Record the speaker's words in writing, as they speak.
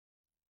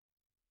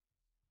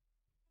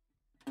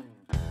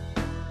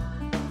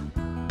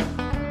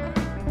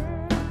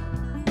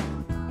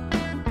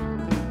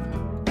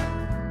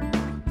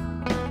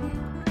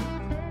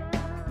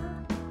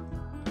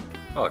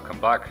Welcome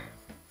back.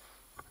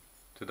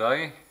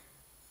 Today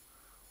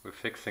we're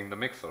fixing the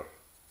mixer.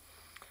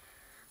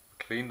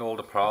 Cleaned all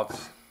the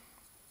parts,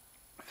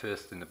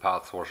 first in the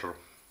parts washer,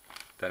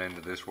 then in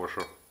the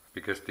dishwasher,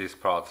 because these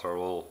parts are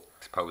all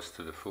exposed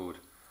to the food.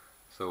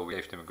 So we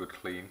gave them a good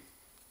clean.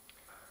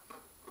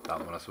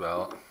 That one as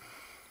well.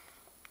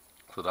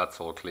 So that's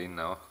all clean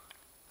now.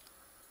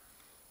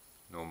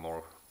 No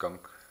more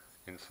gunk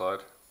inside,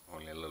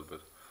 only a little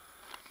bit.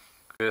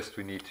 First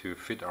we need to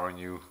fit our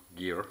new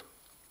gear.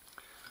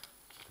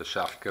 The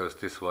shaft goes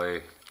this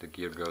way, the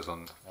gear goes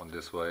on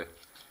this way.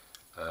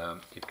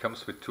 It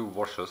comes with two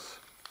washers,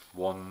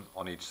 one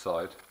on each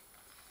side.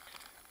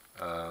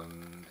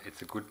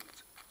 It's a good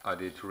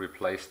idea to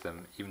replace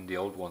them. Even the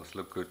old ones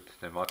look good,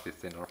 they might be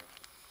thinner.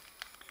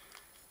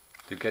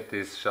 To get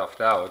this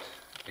shaft out,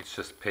 it's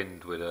just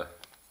pinned with a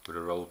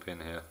roll pin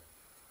here,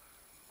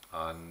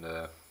 and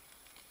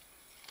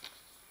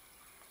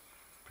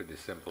pretty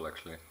simple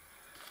actually.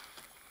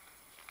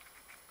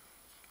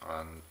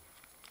 And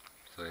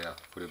so yeah,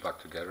 put it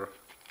back together.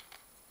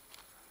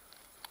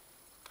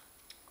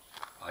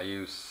 I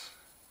use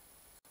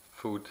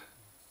food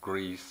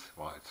grease.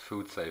 Well, it's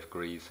food safe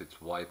grease. It's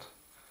white.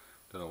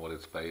 Don't know what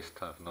it's based.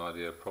 I have no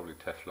idea. Probably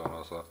Teflon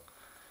also.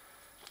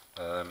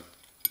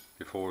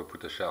 Before we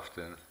put the shaft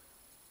in,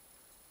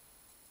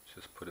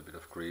 just put a bit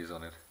of grease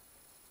on it,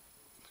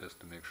 just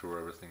to make sure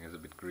everything is a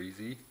bit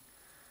greasy.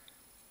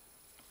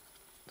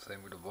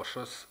 Same with the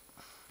washers.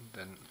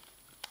 Then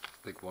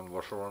stick one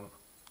washer on.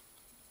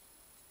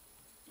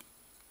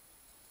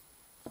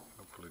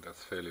 Hopefully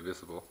that's fairly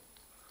visible.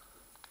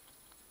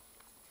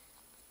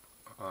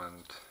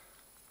 And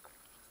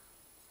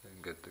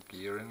then get the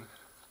gear in.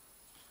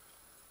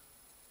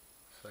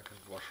 Second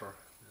washer,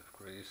 bit of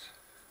grease.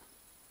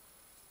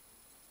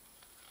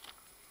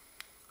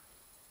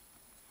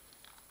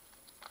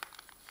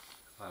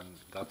 And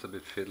that's a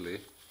bit fiddly,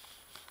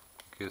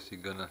 because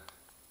you're gonna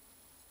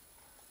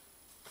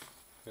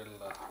fill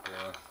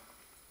that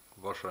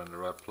washer in the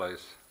right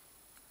place.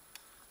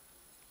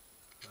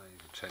 I need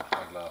to change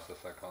my glasses,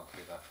 I can't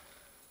see that.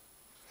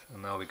 So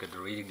now we get the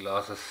reading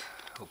glasses.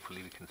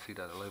 Hopefully we can see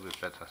that a little bit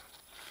better.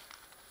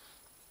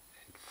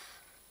 It's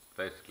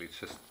basically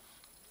just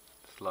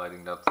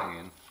sliding that thing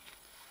in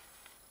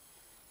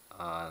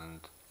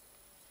and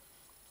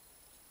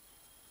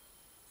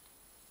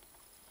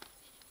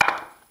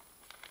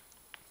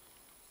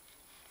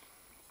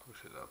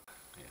push it up.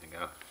 There you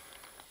go.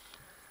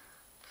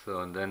 So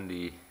and then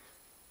we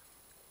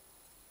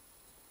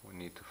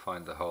need to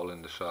find the hole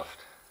in the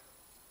shaft.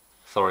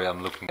 Sorry,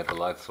 I'm looking at the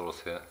light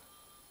source here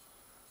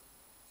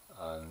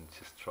and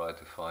just try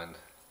to find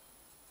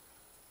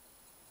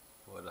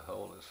where the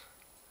hole is.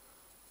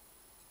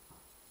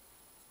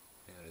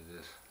 Here it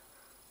is.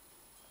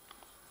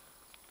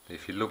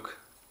 If you look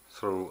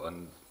through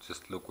and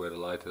just look where the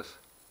light is,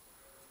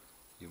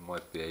 you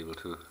might be able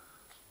to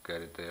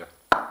get it there.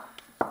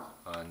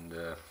 And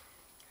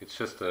it's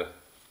just a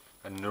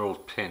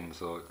knurled pin,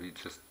 so we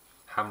just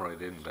hammer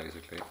it in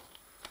basically.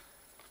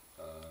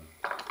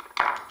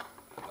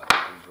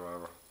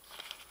 Driver,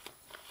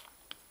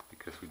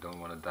 because we don't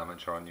want to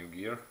damage our new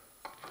gear.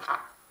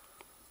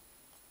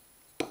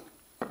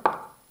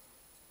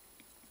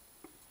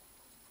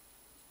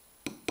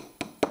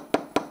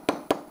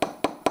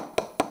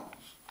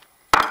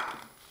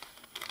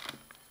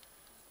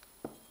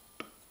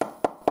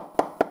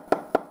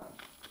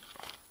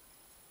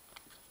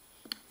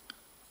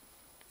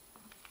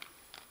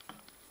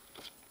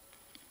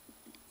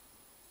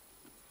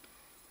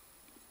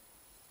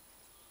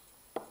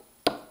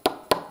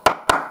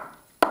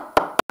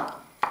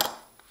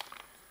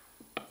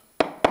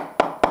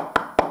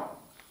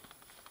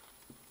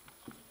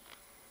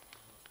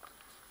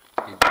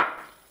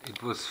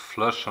 It was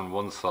flush on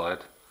one side.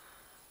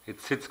 It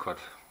sits quite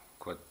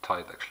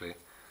tight actually.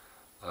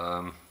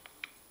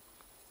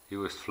 It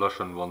was flush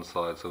on one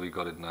side, so we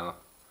got it now.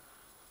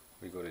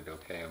 We got it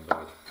okay on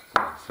both.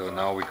 So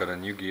now we got a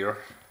new gear,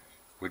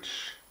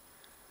 which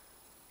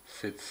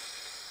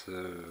sits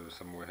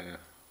somewhere here.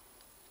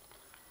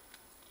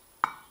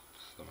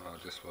 Somehow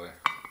this way.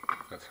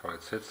 That's how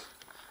it sits.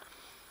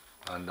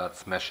 And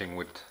that's meshing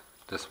with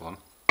this one.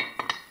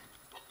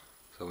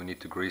 So we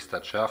need to grease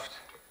that shaft.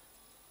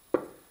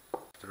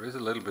 There is a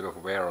little bit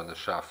of wear on the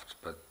shaft,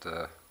 but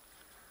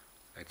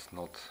it's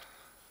not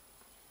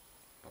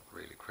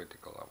really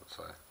critical, I would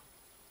say.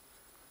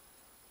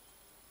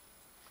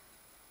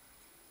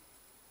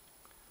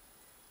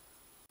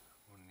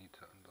 We need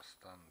to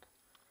understand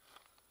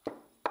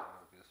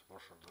where this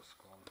washer was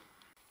gone.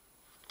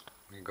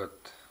 We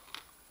got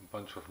a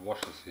bunch of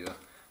washers here.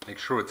 Make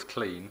sure it's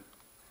clean.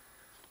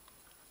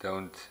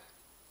 Don't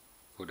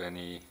put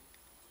any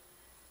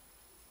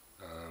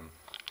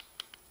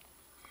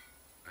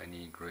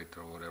grit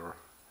or whatever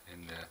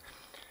in there.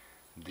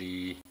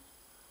 The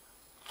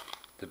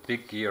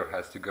big gear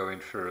has to go in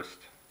first,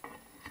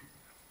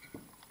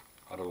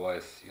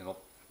 otherwise you're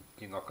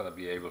not going to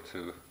be able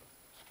to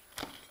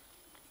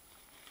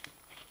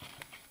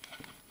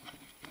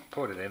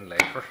put it in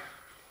later.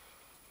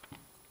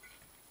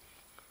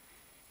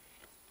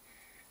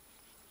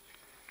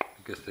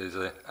 because there's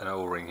an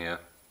O-ring here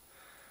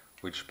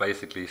which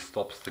basically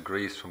stops the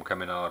grease from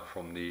coming out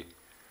from the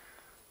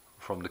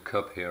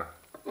cup here.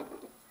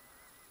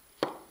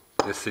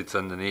 This sits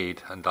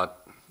underneath and that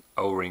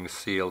O-ring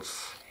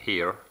seals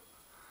here,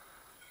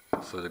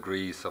 so the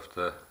grease of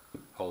the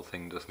whole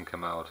thing doesn't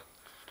come out.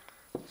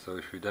 So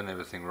if we've done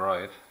everything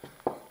right,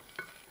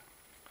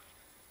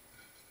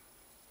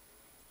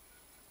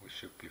 we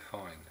should be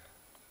fine.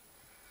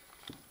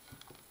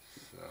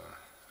 So,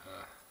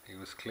 it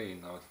was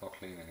clean, now it's not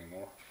clean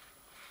anymore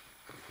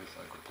because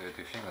I got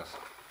dirty fingers.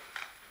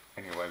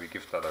 Anyway, we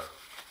give that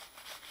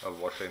a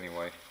wash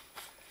anyway.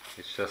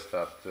 It's just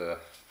that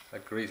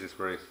that grease is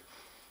very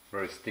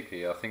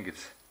sticky. I think it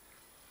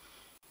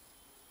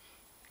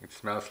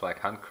smells like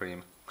hand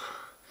cream.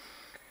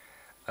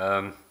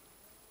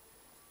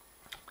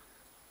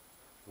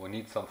 We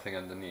need something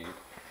underneath.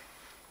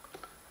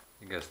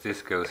 I guess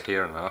this goes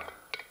here now,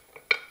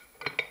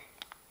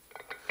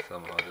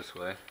 somehow this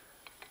way.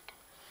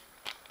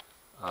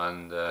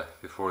 And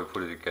before we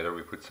put it together,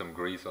 we put some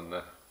grease on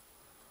the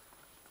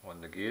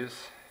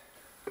gears.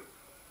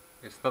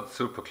 It's not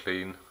super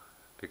clean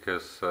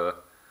because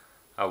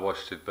I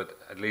washed it, but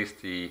at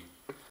least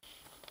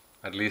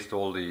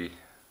all the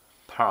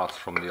parts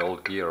from the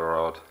old gear are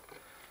out.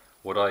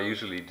 What I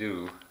usually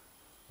do,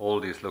 all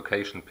these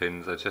location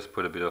pins, I just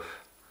put a bit of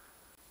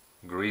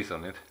grease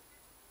on it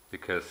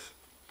because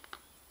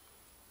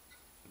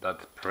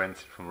that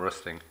prevents it from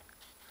rusting.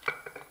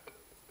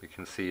 You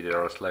can see they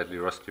are slightly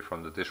rusty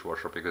from the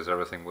dishwasher because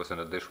everything was in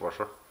a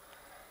dishwasher.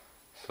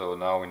 So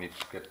now we need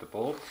to get the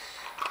bolts.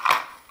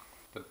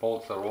 The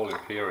bolts are all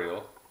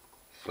imperial,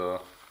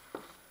 so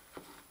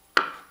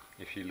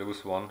if you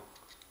lose one,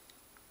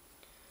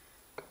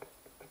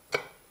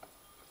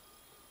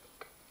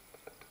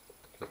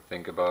 just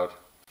think about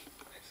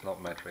it's not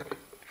metric.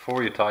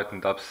 Before you tighten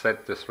it up,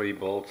 set the 3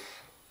 bolts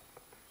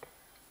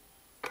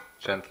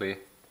gently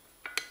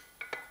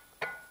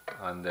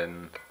and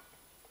then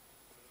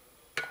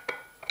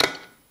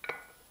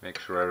make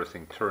sure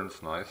everything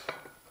turns nice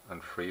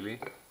and freely,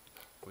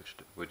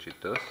 which it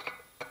does,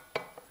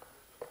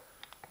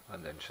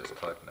 and then just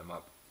tighten them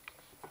up.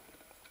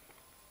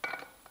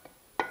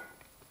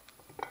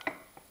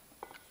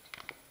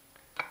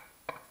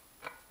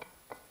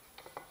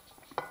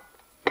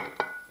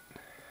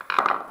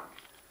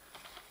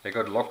 They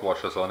got lock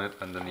washers on it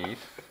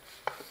underneath.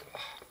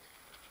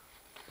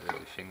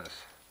 Dirty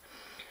fingers.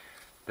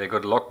 They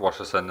got lock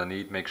washers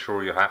underneath, make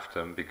sure you have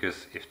them,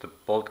 because if the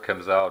bolt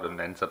comes out and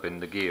ends up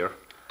in the gear,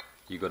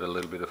 you got a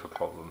little bit of a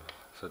problem.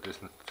 So this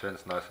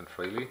turns nice and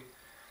freely,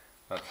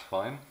 that's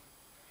fine.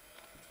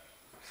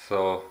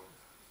 So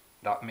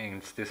that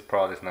means this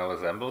part is now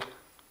assembled.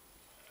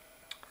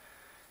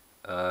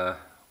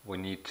 We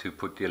need to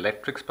put the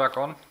electrics back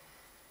on.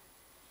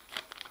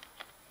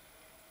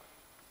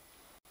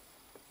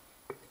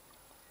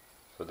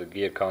 So the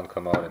gear can't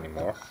come out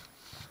anymore.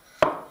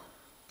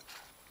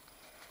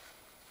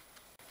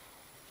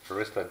 There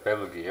is that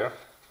bevel gear,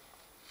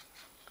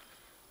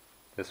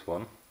 this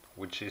one,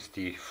 which is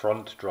the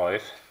front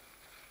drive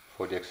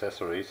for the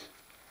accessories.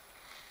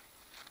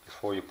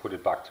 Before you put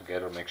it back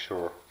together, make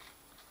sure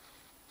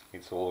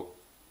it's all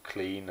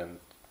clean and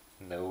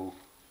no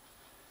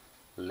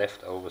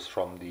leftovers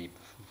from the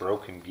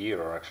broken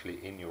gear are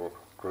actually in your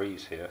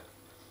grease here.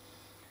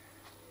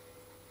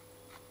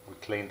 We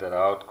cleaned that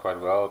out quite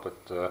well,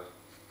 but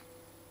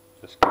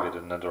just give it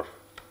another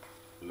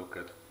look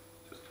at,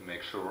 just to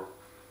make sure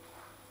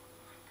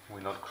we're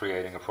not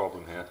creating a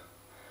problem here.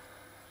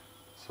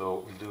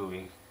 So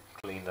we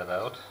clean that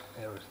out.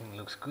 Everything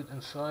looks good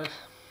inside.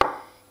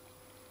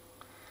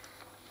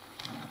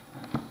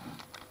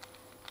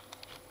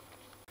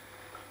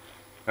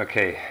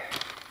 Okay,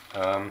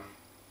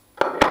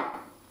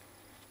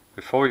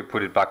 before we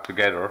put it back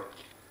together,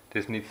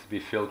 this needs to be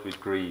filled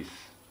with grease.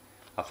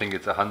 I think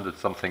it's 100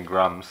 something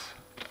grams.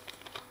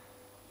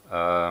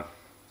 I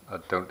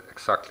don't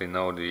exactly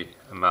know the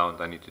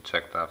amount, I need to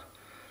check that.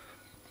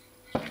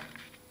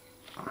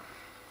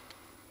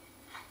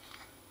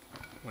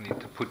 We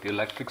need to put the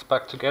electrics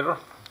back together,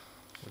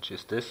 which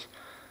is this.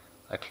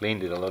 I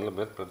cleaned it a little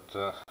bit, but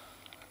do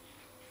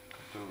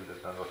with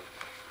it another.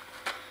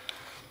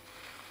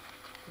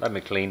 Let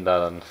me clean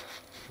that and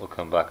we'll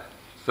come back.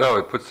 So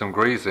we put some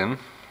grease in,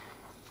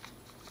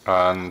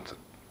 and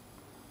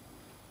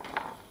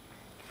I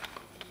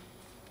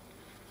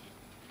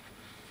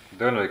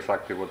don't know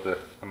exactly what the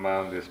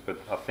amount is, but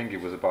I think it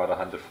was about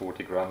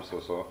 140 grams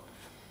or so.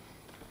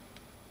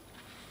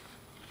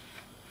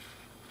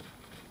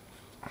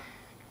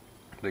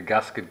 The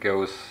gasket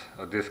goes,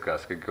 or this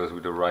gasket goes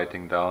with the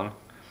writing down.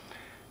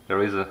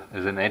 There is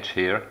an edge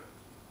here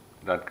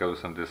that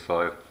goes on this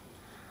side.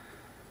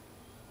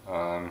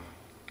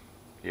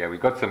 Yeah, we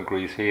got some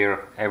grease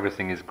here.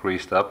 Everything is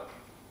greased up.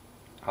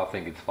 I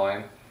think it's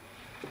fine.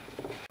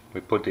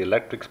 We put the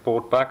electric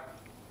port back.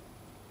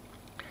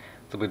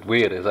 It's a bit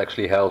weird. It's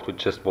actually held with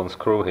just one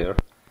screw here.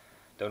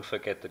 Don't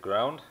forget the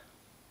ground.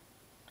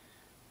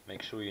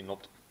 Make sure you're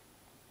not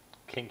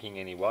kinking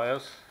any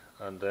wires,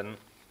 and then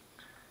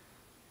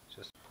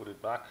just put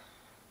it back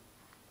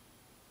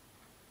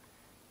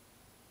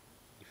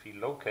if you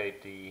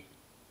locate the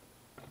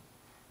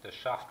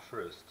shaft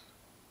first,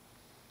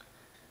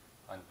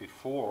 and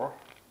before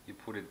you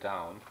put it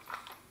down,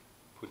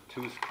 put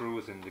 2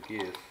 screws in the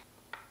gears.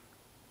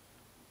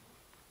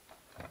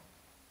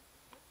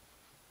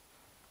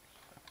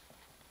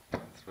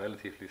 It's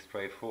relatively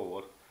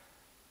straightforward.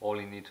 All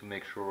you need to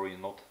make sure you're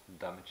not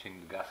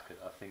damaging the gasket.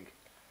 I think,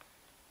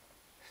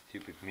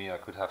 stupid me, I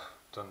could have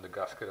done the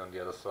gasket on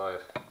the other side,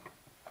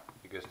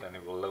 because then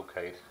it will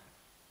locate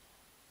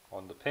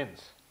on the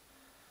pins.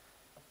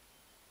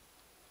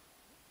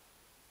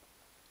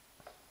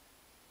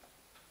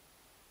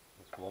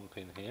 There's one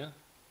pin here.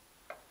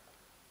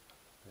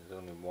 There's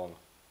only one.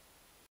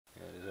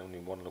 Yeah, there's only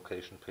one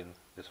location pin.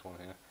 This one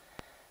here.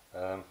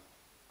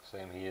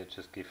 Same here.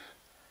 Just give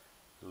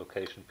the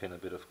location pin a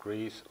bit of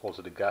grease.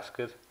 Also the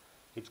gasket.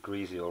 It's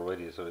greasy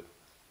already, so it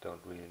don't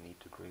really need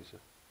to grease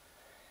it.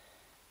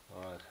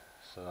 Alright,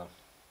 so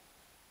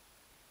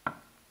let's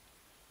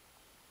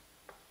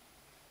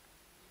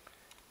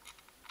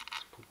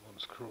put one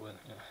screw in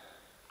here,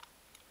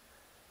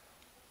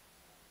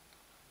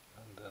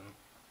 and then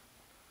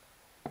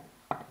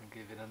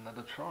give it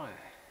another try.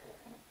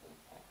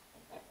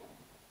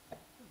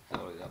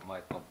 Sorry, that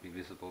might not be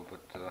visible,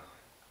 but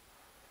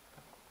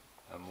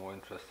I'm more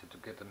interested to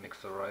get the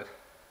mixer right.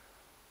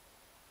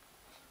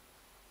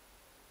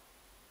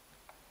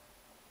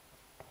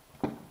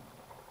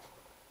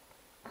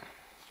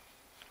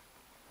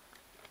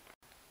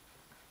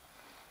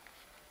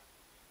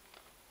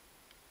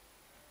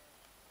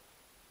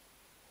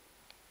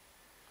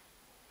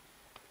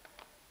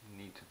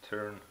 Need to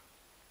turn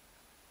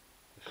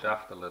the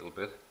shaft a little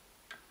bit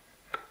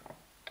to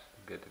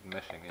get it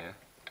meshing here.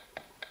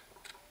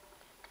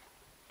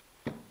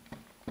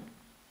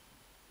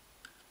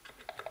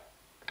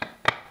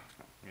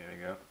 There we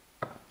go.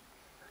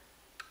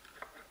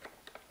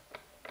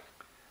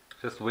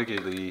 Just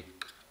wiggle the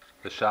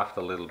shaft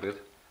a little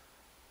bit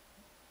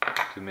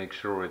to make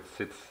sure it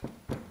sits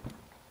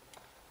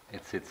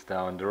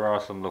down. There are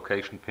some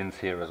location pins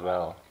here as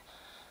well.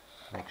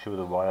 Make sure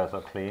the wires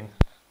are clean.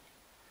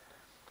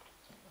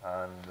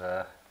 And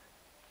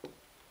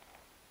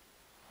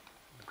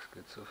looks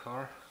good so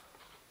far.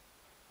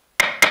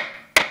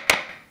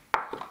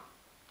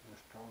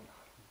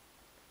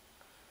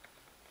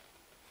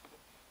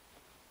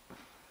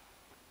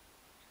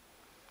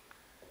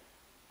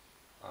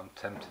 I'm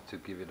tempted to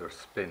give it a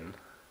spin.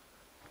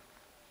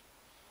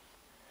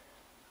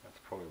 That's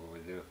probably what we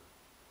do.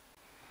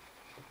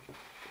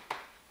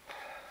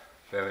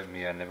 Bear with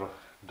me, I never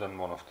done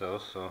one of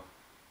those, so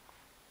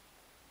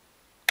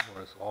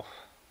where it's off.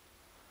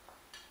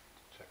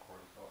 Check where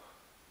it's off.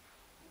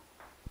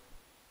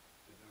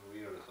 The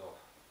rear is off.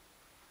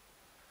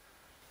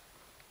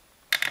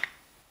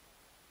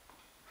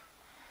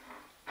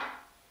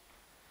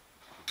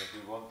 Because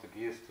we want the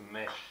gears to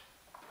mesh.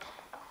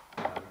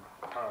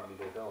 Apparently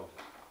they don't.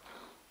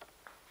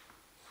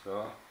 So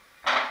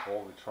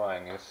all we're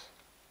trying is,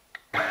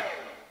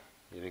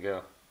 here we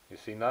go. You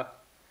seen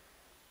that?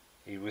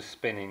 He was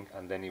spinning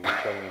and then he was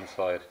going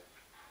inside.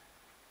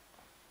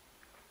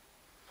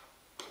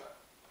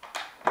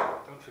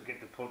 Don't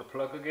forget to pull the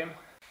plug again,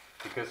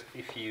 because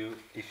if you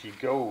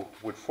go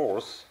with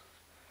force,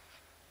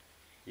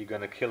 you're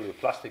gonna kill your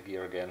plastic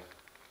gear again,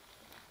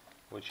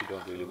 which you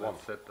don't really want.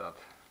 Set that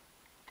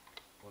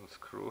one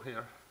screw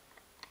here.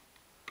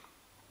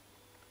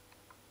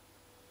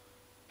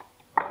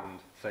 And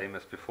same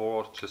as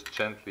before, just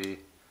gently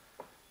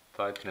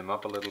tighten them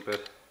up a little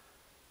bit.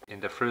 In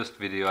the first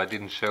video I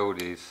didn't show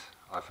these,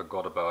 I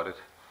forgot about it.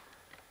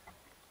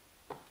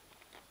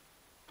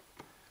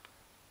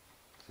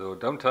 So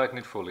don't tighten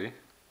it fully,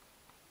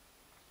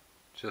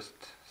 just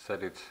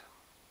set it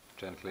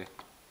gently.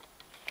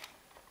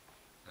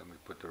 Then we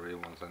put the real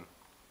ones in.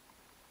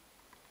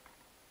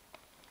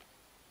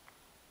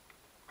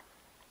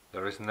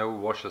 There is no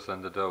washers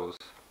under those.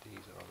 These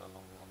are the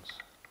long ones.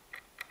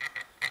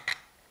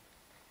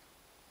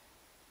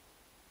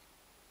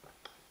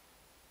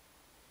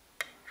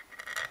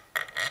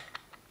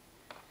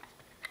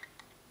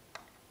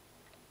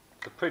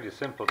 It's a pretty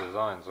simple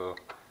design, so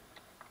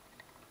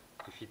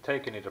if you're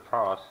taking it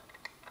apart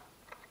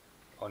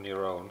on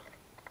your own,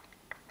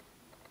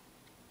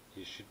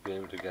 you should be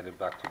able to get it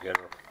back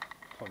together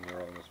on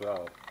your own as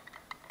well,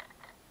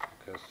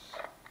 because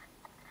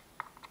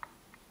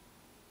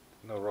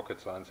no rocket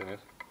science in it.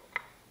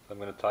 So I'm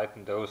going to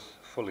tighten those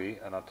fully,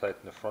 and I'll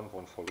tighten the front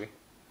one fully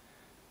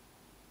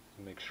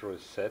to make sure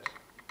it's set.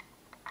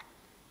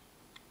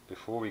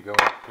 Before we go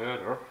on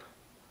further,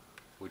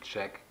 we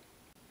check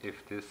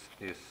if this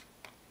is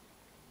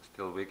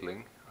still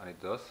wiggling, and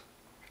it does.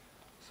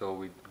 So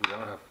we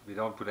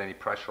don't put any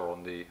pressure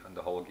on the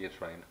whole gear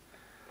train.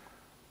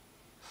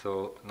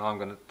 So now I'm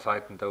going to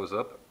tighten those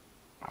up.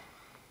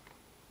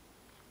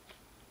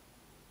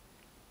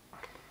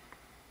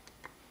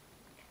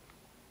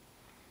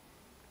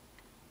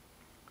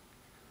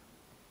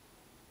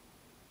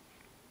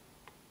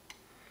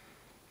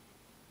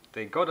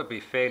 They gotta be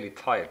fairly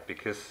tight,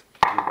 because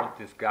we want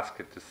this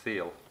gasket to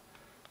seal,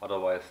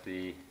 otherwise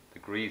the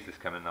grease is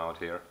coming out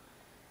here.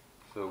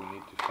 So we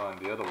need to find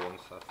the other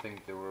ones. I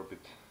think they were a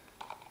bit...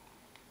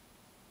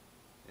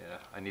 Yeah,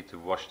 I need to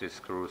wash these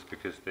screws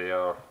because they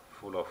are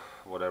full of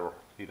whatever.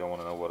 You don't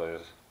want to know what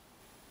it is.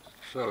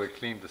 So we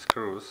cleaned the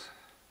screws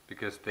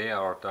because they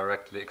are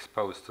directly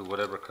exposed to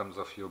whatever comes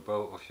off your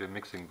bowl, of your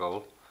mixing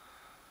bowl.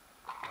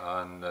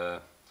 And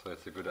so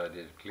it's a good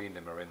idea to clean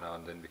them every now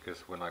and then,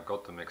 because when I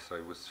got the mixer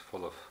it was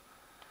full of...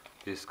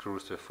 These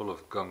screws were full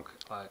of gunk.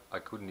 I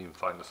couldn't even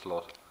find a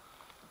slot.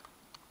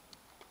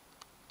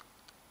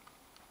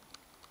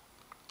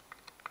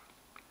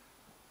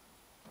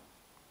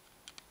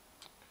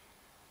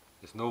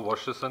 There's no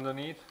washers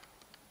underneath.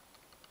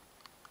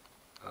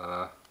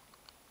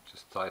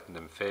 Just tighten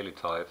them fairly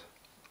tight,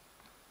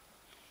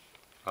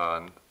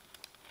 and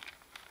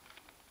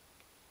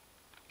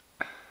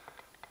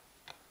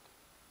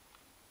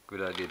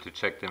good idea to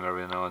check them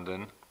every now and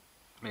then.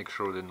 Make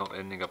sure they're not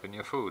ending up in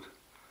your food.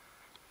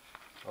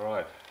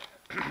 Alright.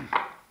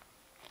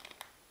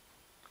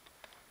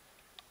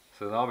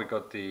 So now we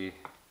got the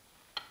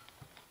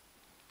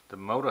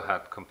motor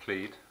head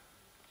complete.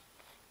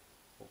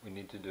 What we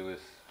need to do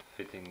is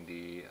fitting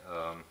the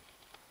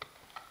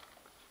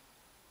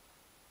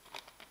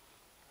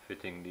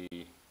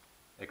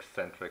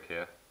eccentric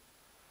here.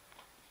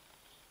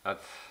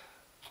 That's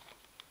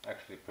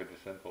actually pretty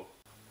simple.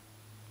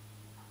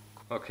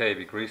 Okay,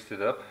 we greased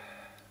it up.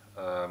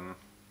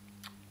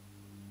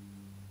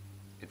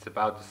 It's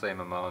about the same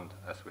amount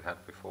as we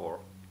had before,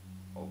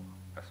 or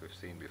as we've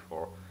seen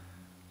before.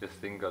 This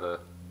thing got a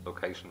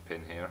location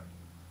pin here,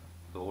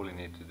 so all you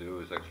need to do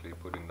is actually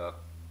putting that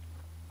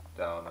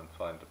down and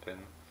find the pin.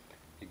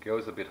 It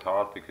goes a bit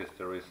hard because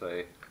there is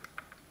a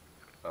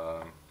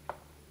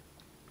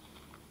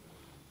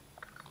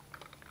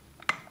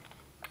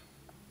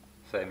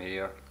same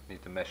here,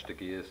 need to mesh the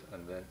gears,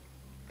 and then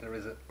there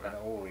is an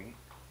O-ring.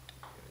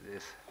 Here it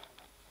is.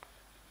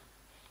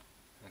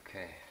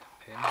 Okay,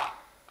 pin.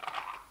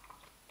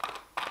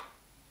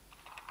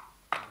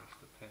 Where's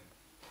the pin?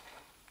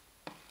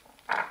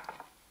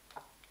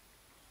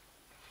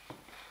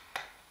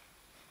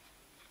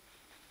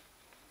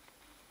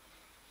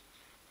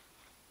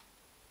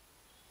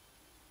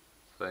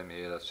 Same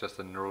here, that's just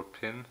a knurled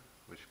pin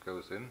which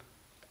goes in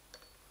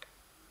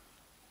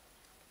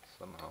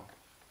somehow.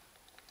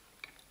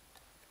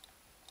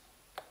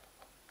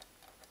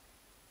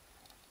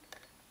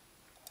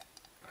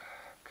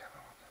 Come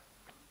on.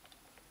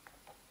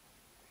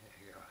 Here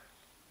you go.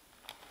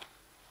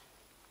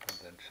 And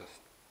then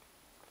just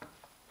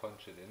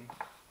punch it in.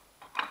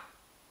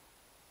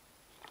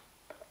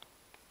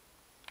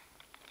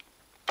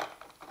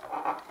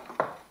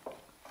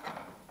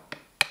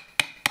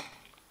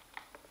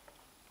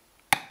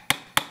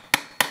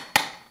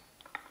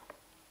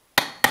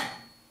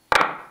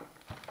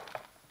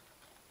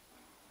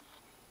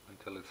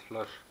 Until it's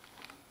flush.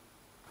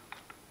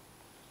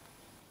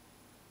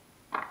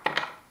 Go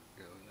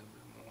a little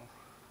bit more.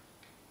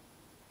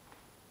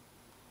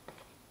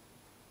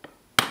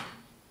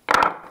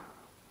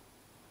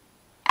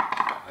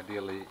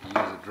 Ideally use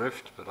a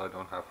drift, but I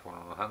don't have one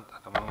on hand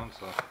at the moment,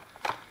 so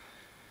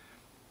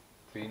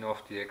clean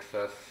off the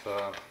excess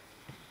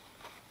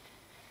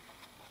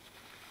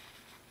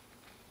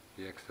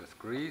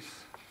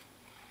grease.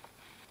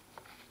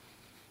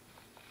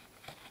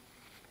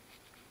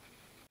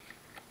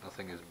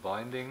 Nothing is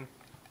binding.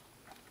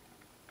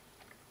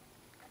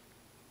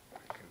 You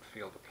can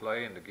feel the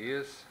play in the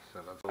gears,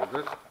 so that's all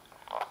good.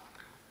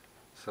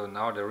 So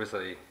now there is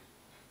a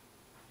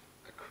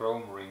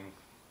chrome ring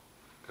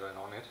going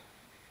on it.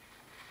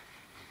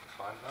 Need to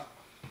find that.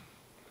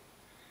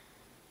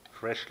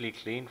 Freshly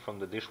cleaned from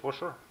the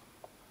dishwasher.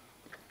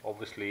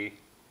 Obviously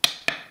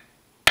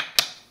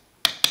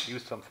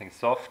use something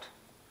soft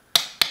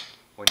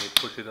when you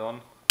push it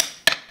on.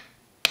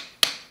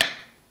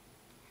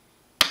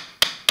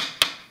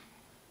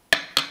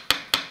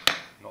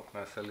 Not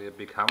necessarily a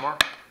big hammer,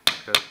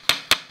 because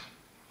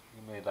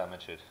you may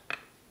damage it.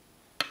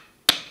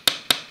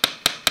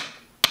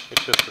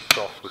 It's just a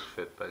soft push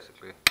fit,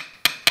 basically.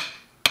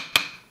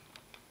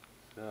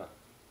 Yeah.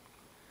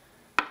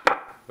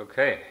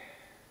 Okay.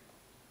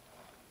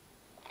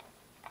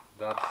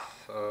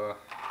 That's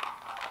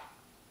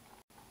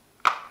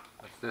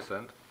this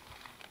end.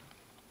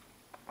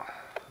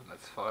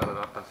 Let's fire it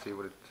up and see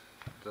what it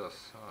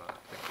does. I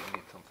think we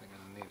need something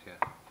underneath here.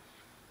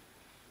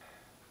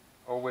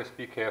 Always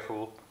be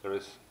careful, there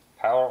is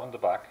power on the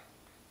back,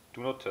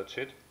 do not touch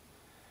it,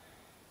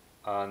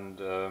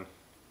 and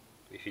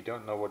if you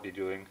don't know what you're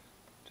doing,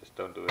 just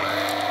don't do it.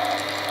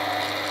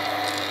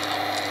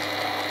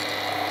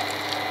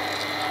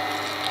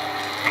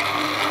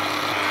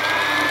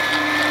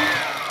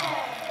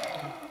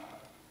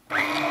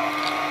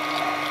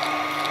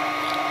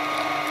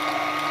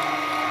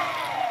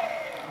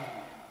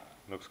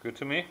 Looks good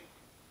to me,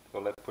 so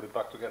let's put it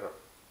back together.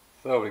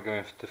 So we're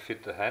going to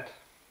fit the head.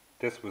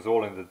 This was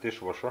all in the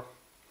dishwasher.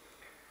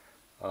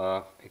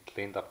 It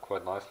cleaned up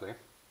quite nicely.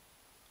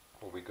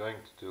 What we're going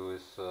to do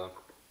is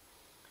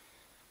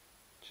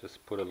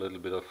just put a little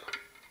bit of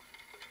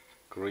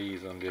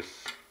grease on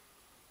this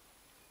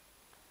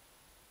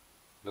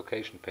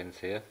location pins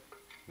here,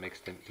 makes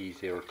them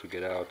easier to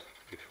get out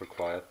if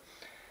required.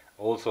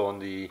 Also on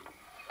the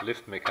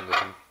lift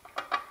mechanism,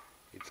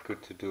 it's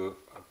good to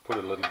put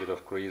a little bit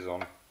of grease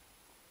on.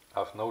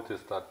 I've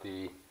noticed that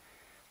the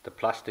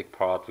plastic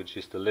part, which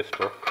is the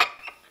lifter,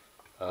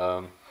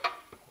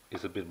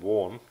 is a bit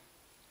worn,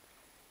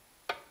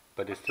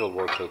 but it still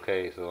works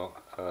okay, so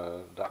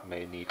that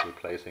may need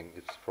replacing.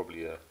 It's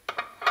probably a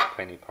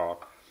penny part,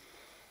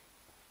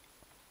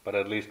 but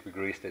at least we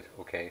greased it.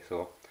 Okay,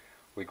 so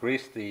we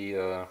greased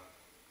the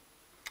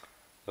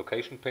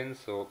location pins,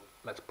 so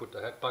let's put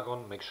the head back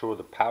on, make sure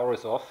the power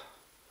is off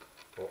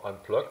or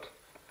unplugged,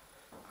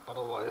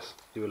 otherwise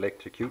you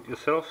electrocute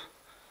yourself.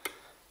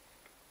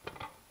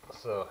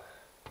 So,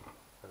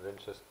 and then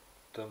just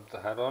dump the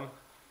head on.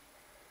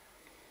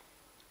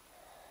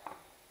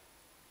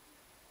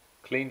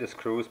 Clean the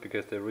screws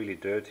because they're really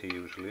dirty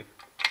usually,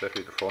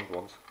 especially the front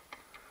ones.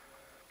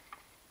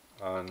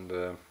 And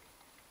the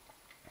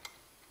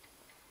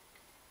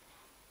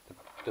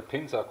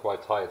pins are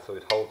quite tight, so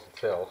it holds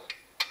itself.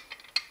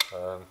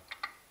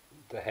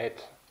 The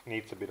head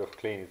needs a bit of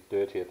clean, it's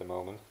dirty at the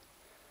moment,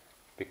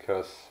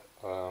 because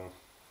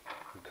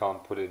you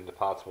can't put it in the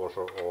parts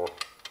washer or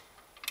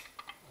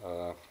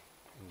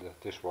in the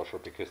dishwasher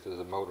because there's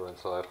a motor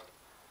inside.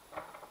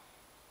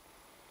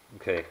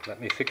 Okay, let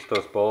me fix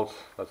those bolts.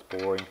 That's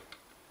boring.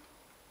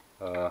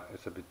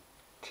 It's a bit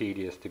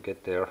tedious to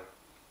get there.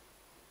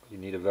 You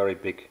need a very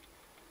big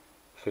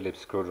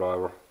Phillips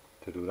screwdriver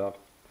to do that.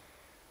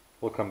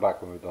 We'll come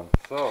back when we're done.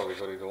 So we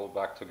got it all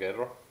back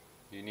together.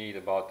 You need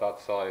about that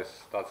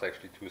size. That's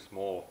actually too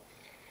small.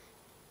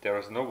 There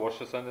is no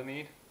washers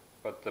underneath,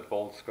 but the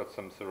bolts got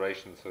some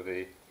serration, so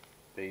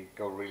they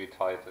go really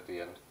tight at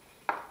the end.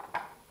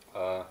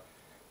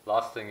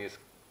 Last thing is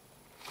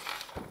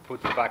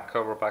put the back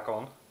cover back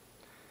on.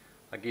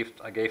 I gave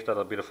that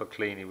a bit of a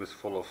clean. It was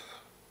full of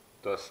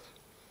dust.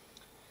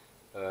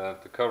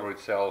 The cover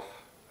itself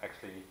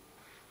actually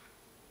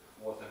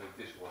was in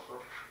the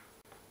dishwasher.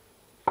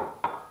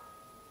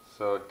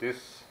 So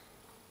this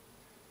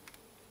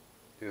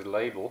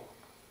label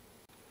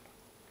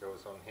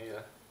goes on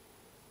here.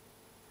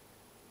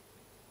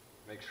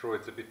 Make sure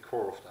it's a bit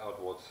curved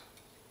outwards,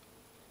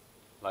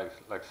 like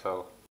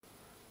so,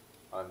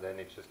 and then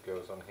it just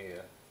goes on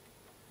here,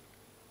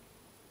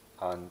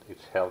 and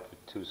it's held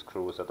with 2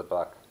 screws at the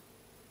back.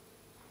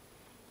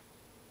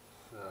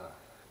 So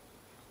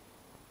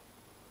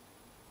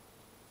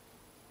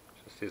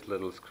just these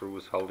little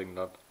screws holding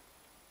that.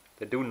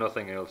 They do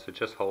nothing else, they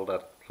just hold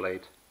that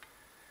plate.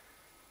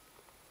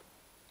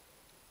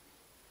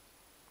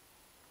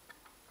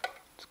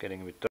 It's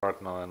getting a bit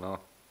dark now, I know.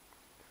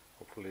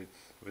 Hopefully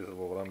it's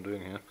visible what I'm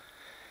doing here.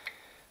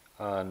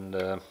 And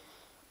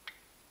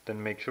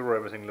then make sure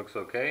everything looks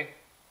okay.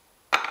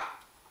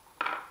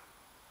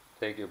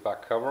 Take your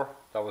back cover,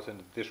 that was in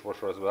the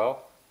dishwasher as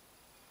well.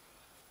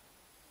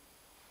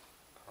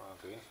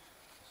 Apparently,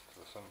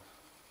 there's some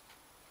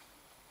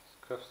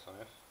cuffs on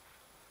it.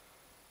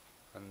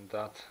 And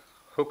that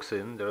hooks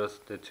in, there's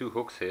the 2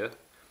 hooks here.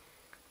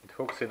 It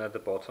hooks in at the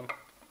bottom.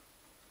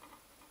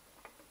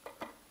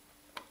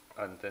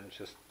 And then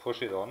just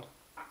push it on.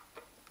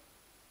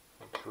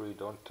 Make sure you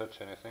don't touch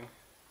anything.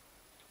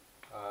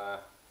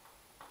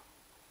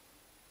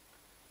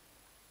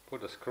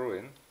 Put a screw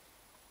in.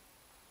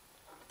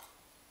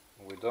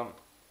 And we're done.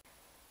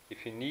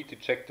 If you need to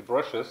check the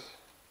brushes,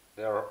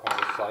 they are on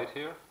the side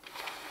here.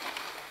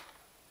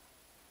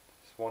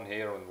 There's one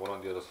here and one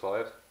on the other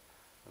side.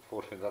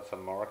 Unfortunately, that's a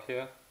mark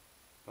here.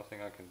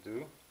 Nothing I can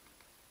do.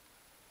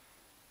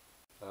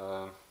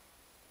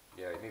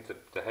 Yeah, it needs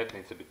the head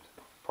needs a bit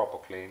proper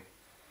clean.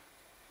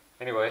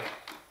 Anyway,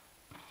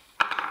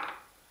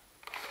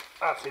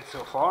 that's it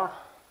so far.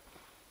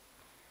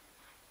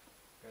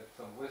 Get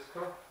some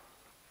whisker.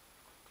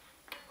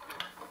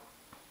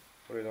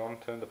 Put it on,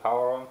 turn the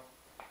power on,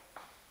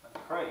 and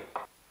pray.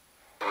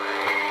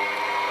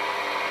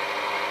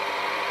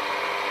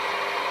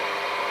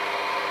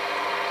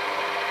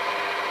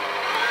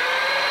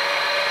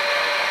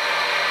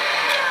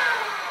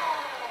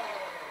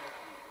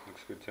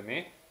 Looks good to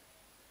me.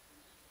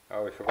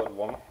 Oh, we forgot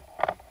one,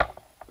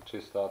 which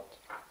is that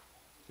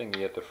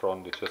thingy at the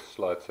front. It just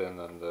slides in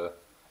and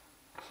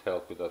it's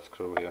held with that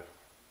screw here.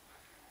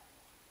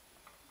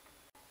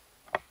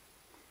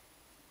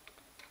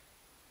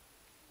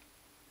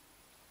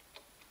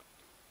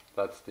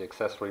 That's the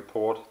accessory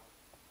port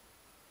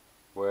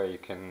where you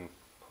can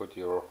put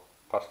your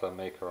pasta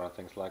maker and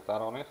things like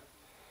that on it.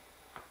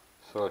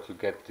 So to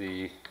get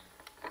the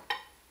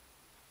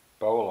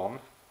bowl on,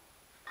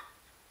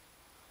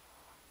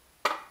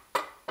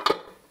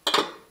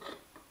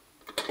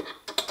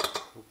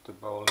 hook the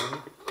bowl in,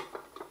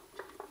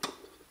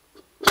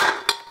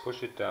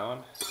 push it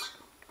down,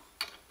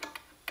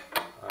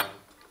 and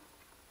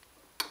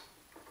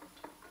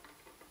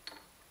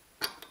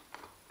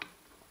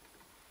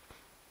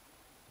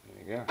there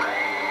you go.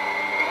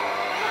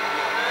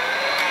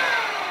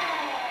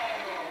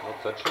 No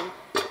touching.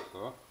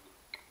 So.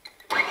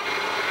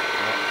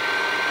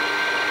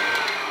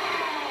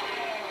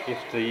 If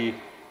the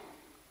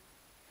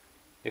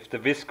If the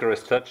whisker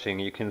is touching,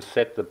 you can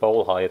set the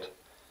bowl height.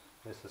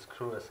 There's a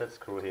screw, a set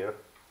screw here,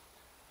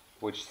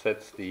 which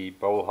sets the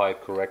bowl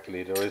height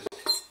correctly.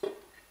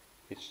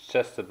 It's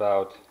just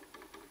about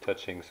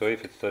touching. So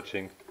if it's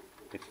touching,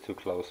 it's too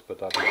close, but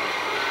that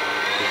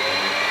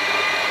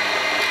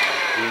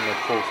even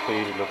at full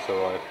speed it looks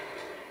alright.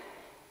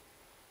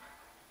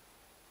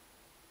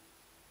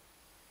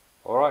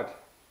 Alright,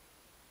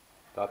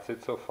 that's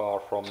it so far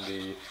from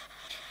the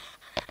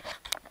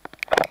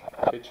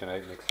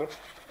KitchenAid mixer.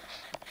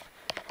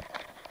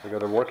 We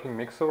got a working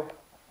mixer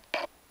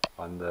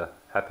and a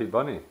happy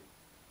bunny.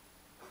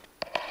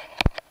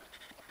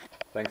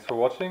 Thanks for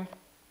watching.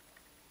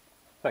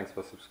 Thanks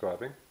for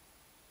subscribing.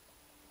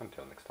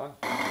 Until next time.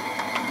 And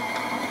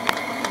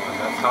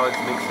that's how it's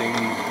mixing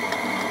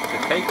the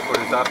cake for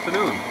this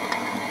afternoon.